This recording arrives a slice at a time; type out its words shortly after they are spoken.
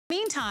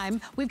Meantime,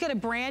 we've got a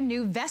brand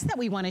new vest that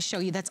we want to show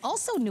you that's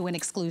also new and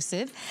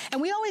exclusive. And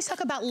we always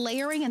talk about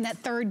layering in that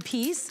third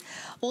piece.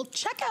 Well,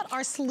 check out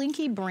our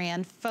Slinky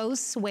brand Faux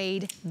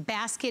Suede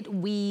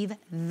Basketweave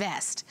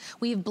vest.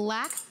 We have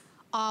black,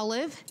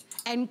 olive,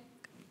 and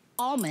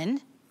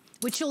almond,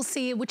 which you'll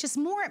see, which is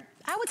more,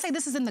 I would say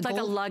this is in the gold.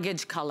 Like a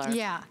luggage color.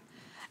 Yeah.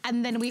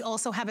 And then we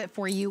also have it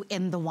for you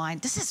in the wine.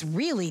 This is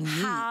really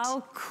neat.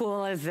 How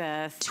cool is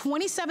this?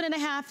 27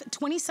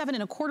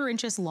 and a quarter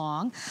inches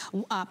long,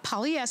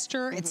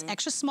 polyester, it's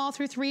extra small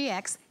through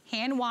 3X,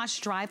 hand wash,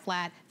 dry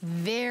flat,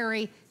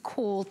 very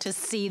cool to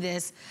see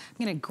this.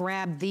 I'm gonna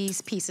grab these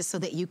pieces so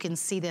that you can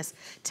see this.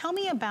 Tell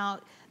me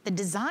about the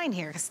design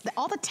here, because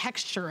all the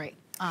texturing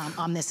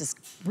on this is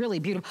really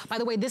beautiful. By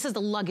the way, this is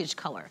the luggage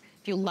color.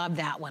 If you love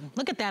that one.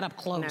 Look at that up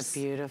close.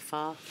 Isn't that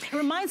beautiful? It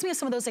reminds me of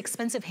some of those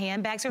expensive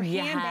handbags or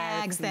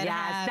handbags that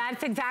have...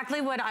 That's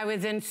exactly what I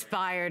was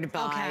inspired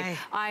by. Okay.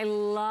 I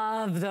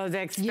love those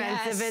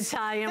expensive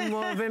Italian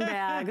woven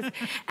bags.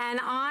 And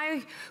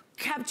I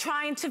kept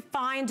trying to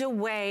find a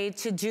way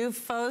to do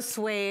faux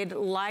suede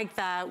like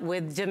that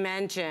with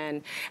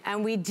dimension.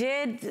 And we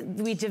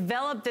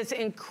developed this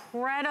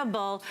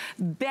incredible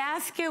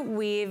basket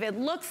weave. It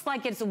looks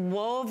like it's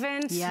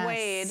woven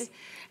suede.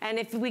 And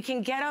if we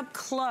can get up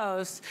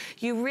close,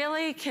 you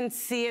really can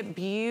see it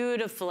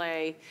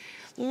beautifully.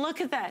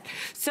 Look at that.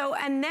 So,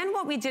 and then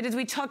what we did is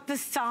we took the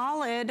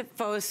solid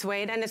faux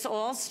suede, and it's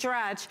all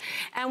stretch,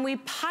 and we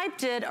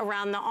piped it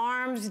around the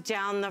arms,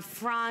 down the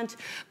front,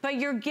 but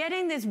you're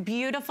getting this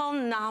beautiful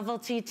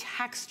novelty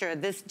texture,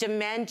 this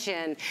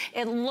dimension.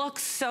 It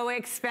looks so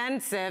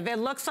expensive. It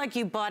looks like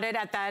you bought it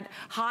at that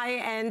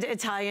high-end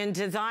Italian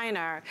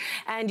designer,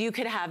 and you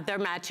could have their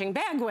matching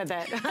bag with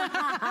it.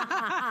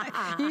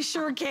 You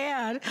sure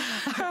can.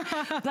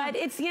 But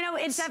it's, you know,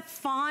 it's that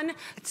fun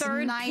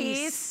third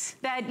piece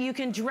that you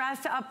can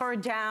dress up or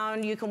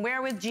down. You can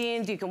wear with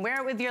jeans, you can wear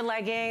it with your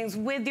leggings,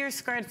 with your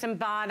skirts and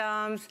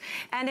bottoms,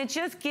 and it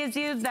just gives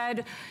you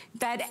that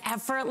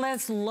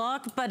effortless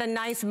look, but a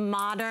nice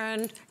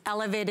modern,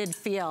 elevated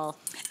feel.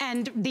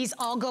 And these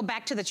all go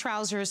back to the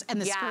trousers and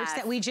the skirts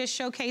that we just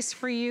showcased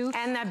for you.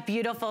 And that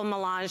beautiful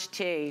melange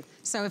tee.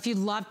 So if you'd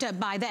love to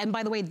buy that, and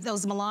by the way,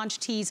 those melange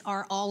tees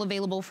are all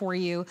available for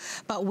you,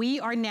 but we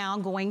are now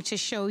going to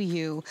show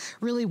you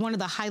really one of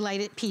the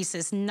highlighted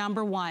pieces.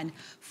 Number one,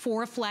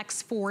 4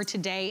 flex for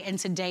today and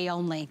today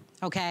only,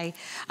 okay?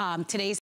 Today's